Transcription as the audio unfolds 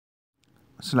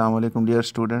अस्सलाम वालेकुम dear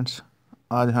students.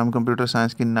 आज हम कंप्यूटर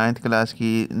साइंस की 9th क्लास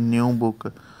की न्यू बुक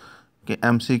के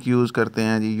MCQs करते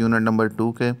हैं जी, यूनिट नंबर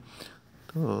 2 के।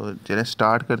 तो चलिए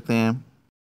स्टार्ट करते हैं।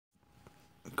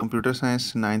 Computer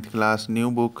science 9th class new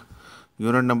book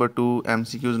unit number 2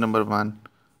 MCQs number 1।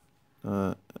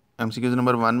 MCQs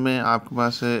number 1 में आपके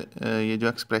पास ये जो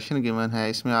एक्सप्रेशन गिवन है,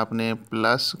 इसमें आपने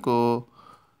प्लस को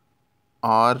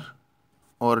और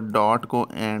डॉट को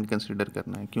एंड कंसिडर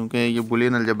करना है, क्योंकि ये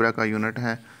बुलियन अलजेब्रा का यूनिट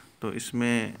है। तो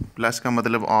इसमें प्लस का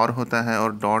मतलब और होता है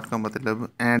और डॉट का मतलब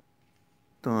एंड।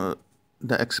 तो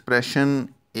द एक्सप्रेशन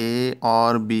ए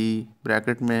और बी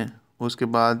ब्रैकेट में, उसके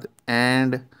बाद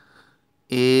एंड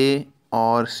ए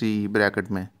और सी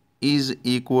ब्रैकेट में इज़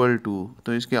इक्वल टू।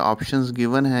 तो इसके ऑप्शंस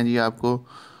गिवन हैं जी आपको,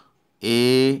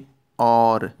 ए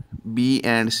और बी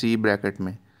एंड सी ब्रैकेट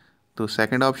में। तो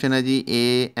सेकंड ऑप्शन है जी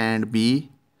ए एंड बी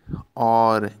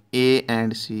और A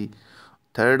and C.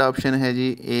 Third option है जी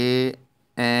A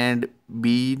and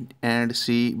B and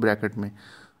C bracket में।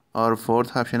 और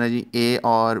फोर्थ ऑप्शन है जी ए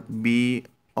और बी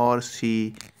और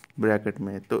सी ब्रैकेट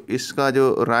में। तो इसका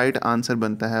जो राइट आंसर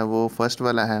बनता है वो फर्स्ट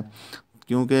वाला है,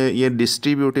 क्योंकि ये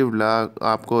डिस्ट्रीब्यूटिव लॉ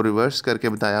आपको रिवर्स करके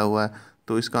बताया हुआ है।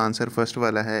 तो इसका आंसर फर्स्ट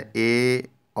वाला है, ए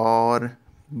और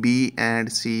बी एंड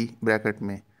सी ब्रैकेट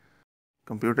में।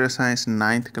 Computer science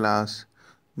 9th class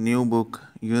new book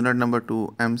unit number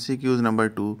 2 MCQs number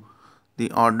 2। The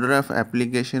order of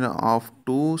application of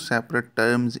two separate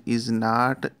terms is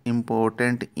not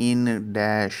important in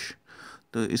dash।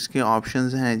 तो इसके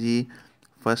ऑप्शंस हैं जी,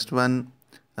 first one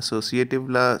associative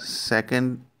law,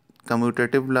 second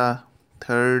commutative law,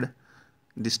 third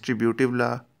distributive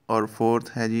law और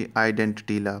fourth है जी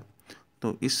identity law.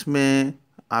 तो इसमें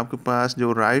आपके पास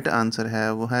जो right answer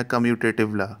है वो है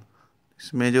कम्यूटेटिव लॉ।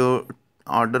 इसमें जो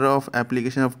order of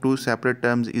application of to separate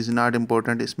terms is not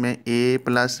important, इसमें ए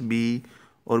प्लस बी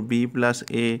और बी प्लस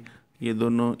ए ये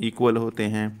दोनों इक्वल होते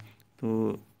हैं।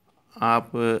 तो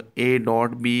आप ए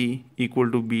dot B equal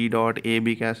to be dot A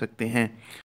भी कह सकते हैं।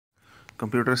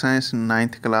 Computer science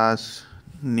 9th class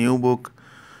new book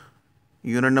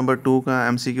unit number 2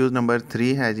 का MCQs नंबर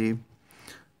 3 है जी,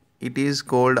 इट इज़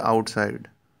कोल्ड आउटसाइड।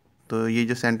 तो ये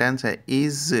जो सेंटेंस है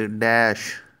इज़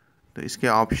डैश, तो इसके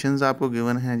ऑप्शंस आपको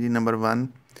गिवन हैं जी, number 1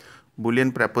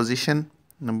 Boolean preposition,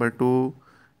 number 2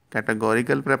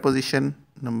 categorical preposition,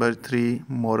 number 3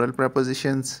 moral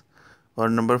propositions और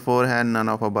नंबर 4 है नन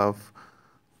ऑफ अबव।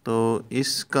 तो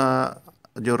इसका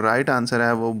जो राइट आंसर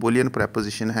है वो बुलियन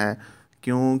प्रपोजिशन है।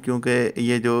 क्योंकि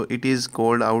ये जो इट इज़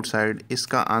कोल्ड आउटसाइड,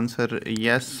 इसका आंसर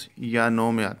यस या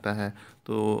नो में आता है।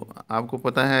 तो आपको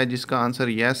पता है जिसका आंसर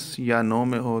यस या नो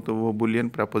में हो तो वो बुलियन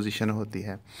प्रपोजिशन होती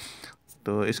है।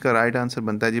 तो इसका राइट आंसर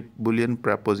बनता है जी Boolean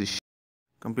preposition.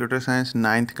 Computer science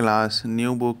 9th class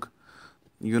new book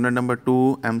unit number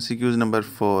 2 MCQs number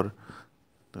 4।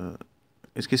 तो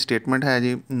इसकी स्टेटमेंट है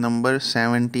जी, number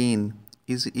 17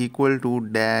 is equal to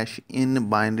dash in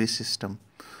binary system.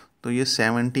 तो ये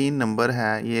 17 नंबर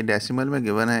है, ये डेसिमल में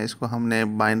गिवन है, इसको हमने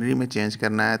बाइनरी में चेंज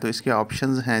करना है। तो इसके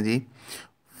ऑप्शंस हैं जी,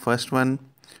 first one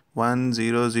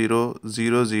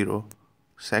 10000,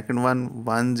 second one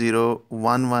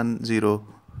 10110,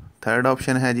 third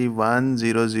option है जी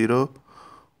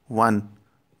 1001,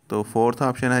 तो फोर्थ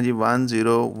ऑप्शन है जी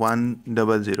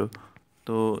 10100।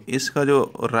 तो इसका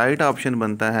जो राइट ऑप्शन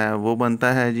बनता है वो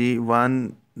बनता है जी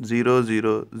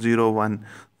 10001,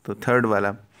 तो थर्ड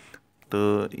वाला।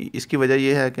 तो इसकी वजह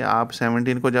ये है कि आप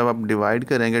 17 को जब आप डिवाइड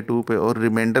करेंगे 2 पे और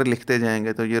रिमाइंडर लिखते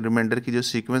जाएंगे, तो ये रिमाइंडर की जो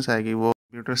सीक्वेंस आएगी वो।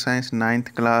 Computer science 9th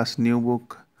class new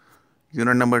book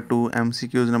unit number 2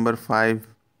 MCQs number 5।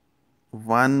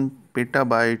 1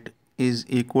 petabyte is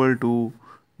equal to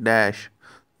dash.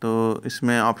 तो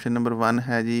इसमें ऑप्शन नंबर 1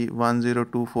 है जी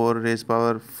 1024 रेज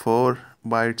पावर 4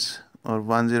 बाइट्स और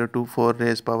 1024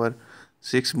 raise power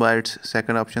 6 bytes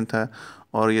second option था।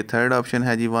 और ये थर्ड ऑप्शन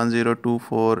है जी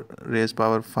 1024 रेज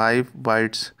पावर 5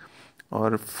 बाइट्स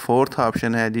और फोर्थ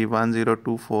ऑप्शन है जी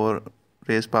 1024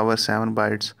 रेज पावर 7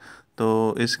 बाइट्स।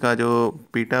 तो इसका जो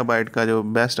पेटाबाइट का जो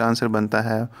बेस्ट आंसर बनता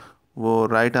है वो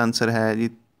राइट आंसर है जी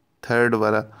थर्ड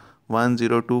वाला,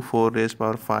 1024 raise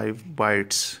power 5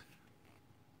 bytes.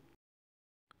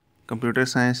 Computer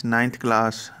science 9th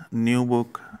class new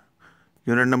book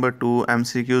unit number 2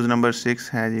 MCQs number 6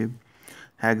 है जी,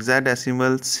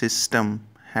 hexadecimal system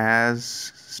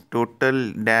has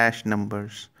total dash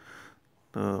numbers.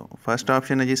 तो फर्स्ट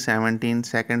ऑप्शन है जी 17,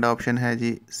 सेकंड ऑप्शन है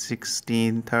जी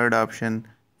 16, थर्ड ऑप्शन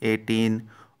 18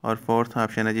 और फोर्थ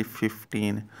ऑप्शन है जी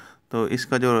 15। तो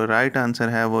इसका जो राइट आंसर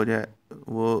है वो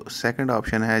सेकंड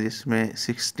ऑप्शन है जिसमें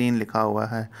 16 लिखा हुआ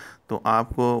है। तो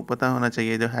आपको पता होना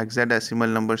चाहिए जो हेक्साडेसिमल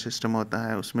नंबर सिस्टम होता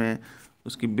है उसमें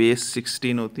उसकी बेस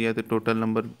 16 होती है, तो टोटल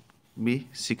नंबर भी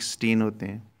 16 होते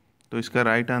हैं। तो इसका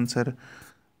राइट आंसर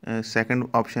सेकंड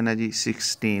ऑप्शन है जी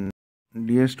 16।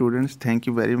 Dear students, thank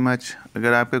you very much.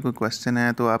 अगर आपके कोई क्वेश्चन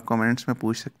है तो आप कमेंट्स में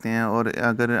पूछ सकते हैं, और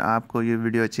अगर आपको ये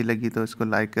वीडियो अच्छी लगी तो इसको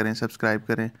लाइक करें, सब्सक्राइब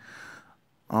करें।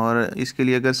 और इसके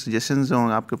लिए अगर सजेशंस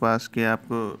हों आपके पास कि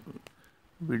आपको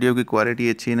वीडियो की क्वालिटी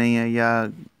अच्छी नहीं है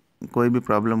या कोई भी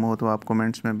प्रॉब्लम हो, तो आप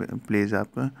कमेंट्स में प्लीज़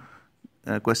आप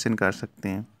क्वेश्चन कर सकते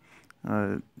हैं।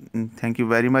 Thank you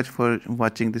very much for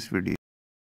watching this video.